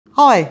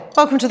Hi,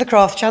 welcome to the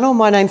Crafts channel.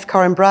 My name's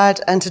Corinne Brad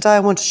and today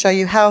I want to show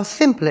you how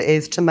simple it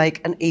is to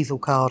make an easel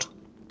card.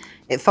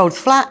 It folds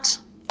flat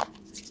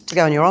to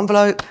go in your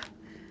envelope,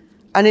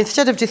 and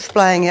instead of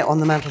displaying it on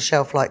the mantel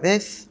shelf like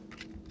this,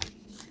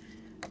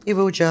 you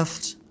will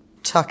just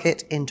tuck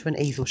it into an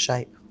easel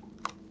shape.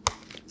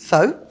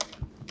 So,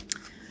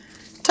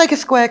 take a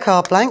square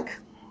card blank,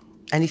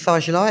 any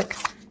size you like,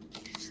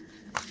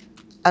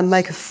 and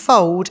make a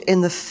fold in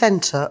the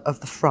centre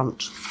of the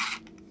front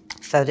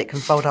so that it can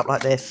fold up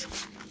like this.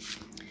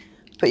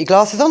 Put your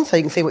glasses on so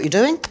you can see what you're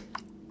doing,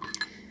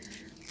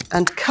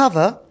 and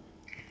cover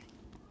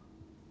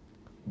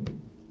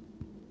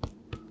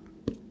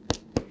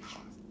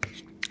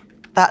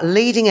that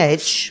leading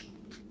edge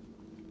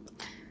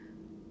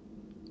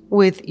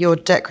with your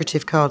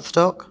decorative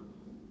cardstock,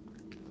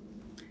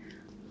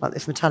 like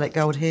this metallic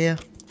gold here,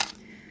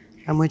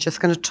 and we're just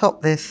going to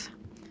top this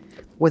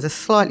with a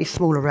slightly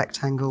smaller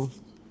rectangle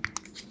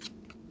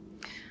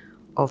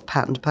of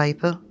patterned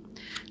paper.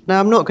 Now,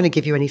 I'm not going to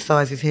give you any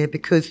sizes here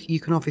because you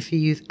can obviously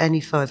use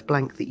any size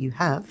blank that you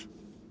have.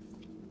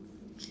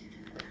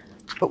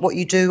 But what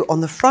you do on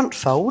the front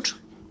fold,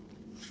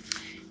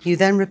 you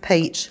then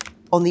repeat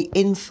on the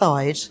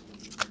inside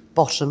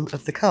bottom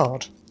of the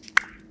card.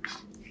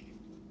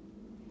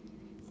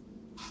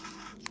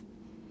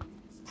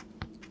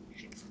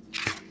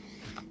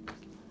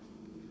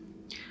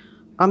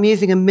 I'm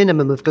using a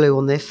minimum of glue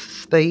on this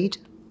speed,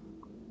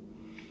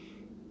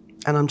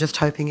 and I'm just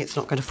hoping it's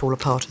not going to fall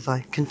apart as I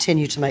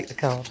continue to make the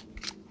card.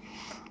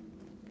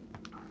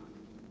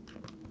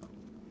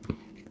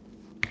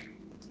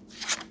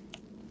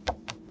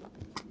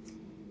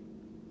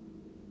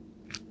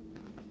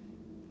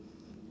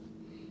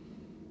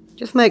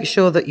 Just make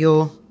sure that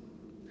your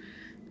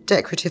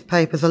decorative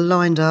papers are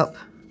lined up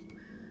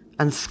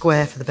and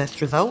square for the best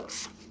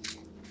results.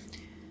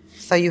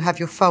 So you have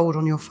your fold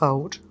on your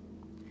fold,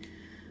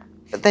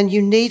 but then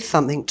you need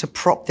something to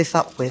prop this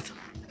up with.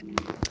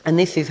 And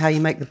this is how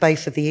you make the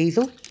base of the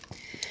easel.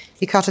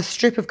 You cut a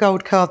strip of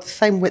gold card the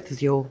same width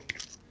as your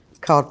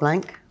card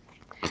blank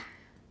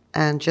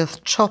and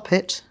just chop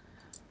it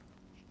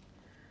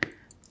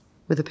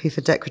with a piece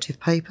of decorative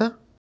paper,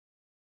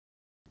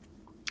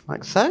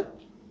 like so.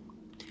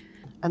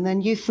 And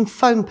then use some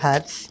foam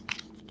pads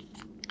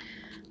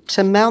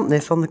to mount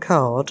this on the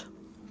card.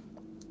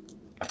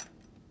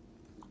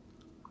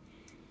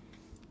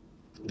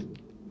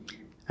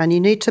 And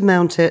you need to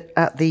mount it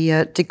at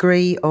the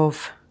degree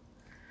of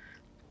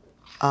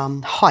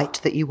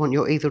height that you want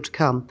your easel to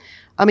come.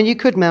 I mean, you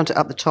could mount it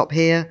up the top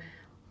here.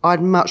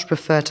 I'd much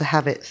prefer to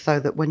have it so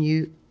that when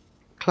you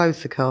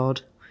close the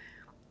card,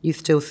 you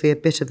still see a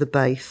bit of the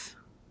base.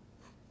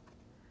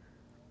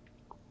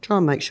 Try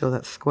and make sure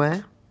that's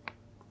square.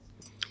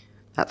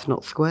 That's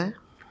not square.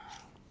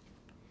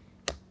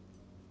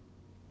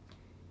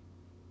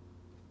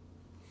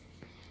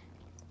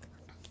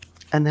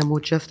 And then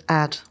we'll just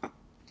add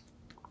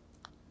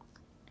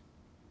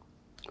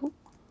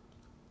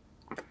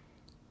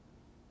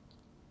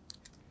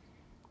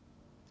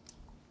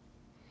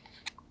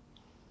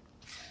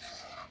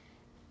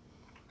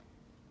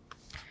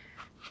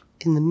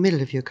in the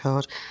middle of your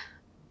card.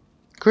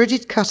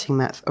 Gridded cutting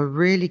mats are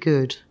really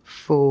good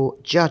for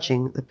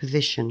judging the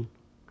position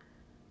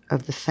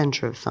of the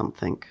centre of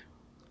something,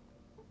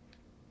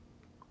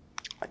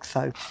 like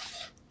so.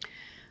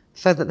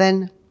 So that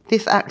then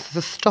this acts as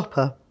a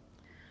stopper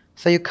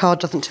so your card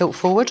doesn't tilt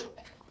forward.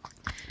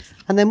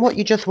 And then what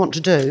you just want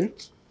to do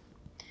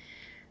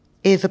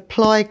is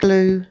apply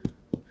glue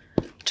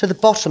to the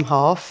bottom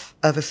half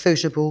of a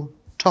suitable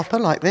topper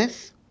like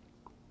this.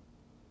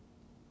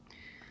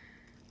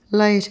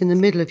 Lay it in the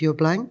middle of your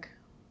blank.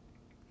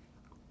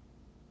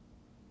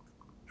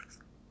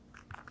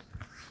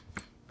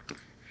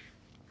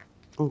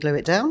 And glue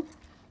it down.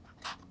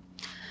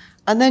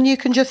 And then you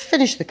can just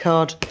finish the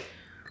card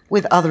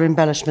with other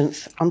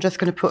embellishments. I'm just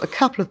going to put a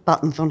couple of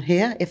buttons on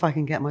here if I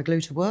can get my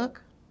glue to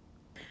work.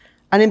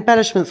 And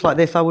embellishments like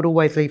this I would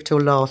always leave till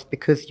last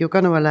because you're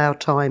going to allow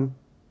time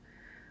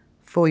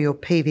for your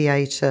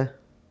PVA to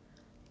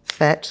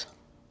set.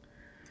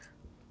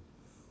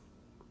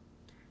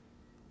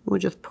 We'll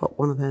just pop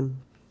one of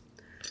them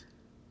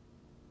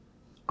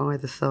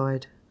either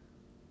side.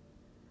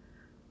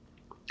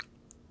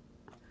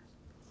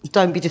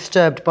 Don't be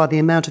disturbed by the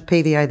amount of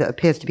PVA that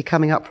appears to be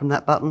coming up from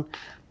that button,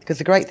 because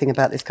the great thing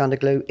about this kind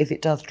of glue is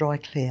it does dry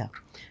clear.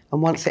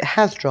 And once it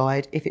has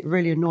dried, if it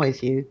really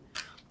annoys you,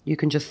 you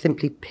can just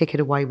simply pick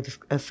it away with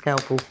a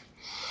scalpel.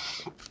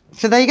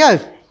 So there you go.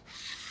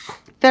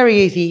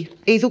 Very easy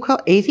easel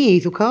card,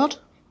 easel card.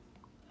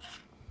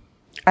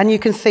 And you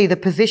can see the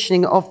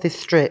positioning of this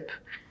strip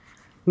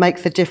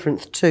makes a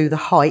difference to the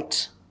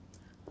height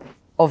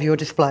of your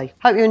display.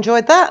 Hope you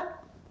enjoyed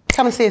that.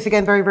 Come and see us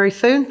again very, very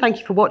soon. Thank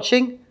you for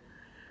watching.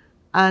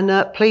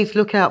 And please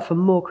look out for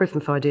more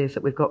Christmas ideas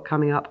that we've got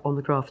coming up on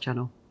the Crafts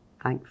channel.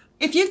 Thanks.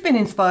 If you've been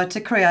inspired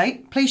to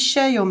create, please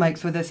share your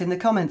makes with us in the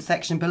comments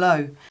section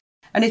below.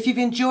 And if you've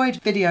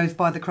enjoyed videos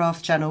by the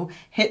Crafts channel,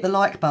 hit the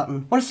like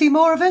button. Want to see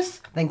more of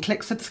us? Then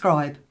click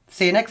subscribe.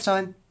 See you next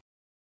time.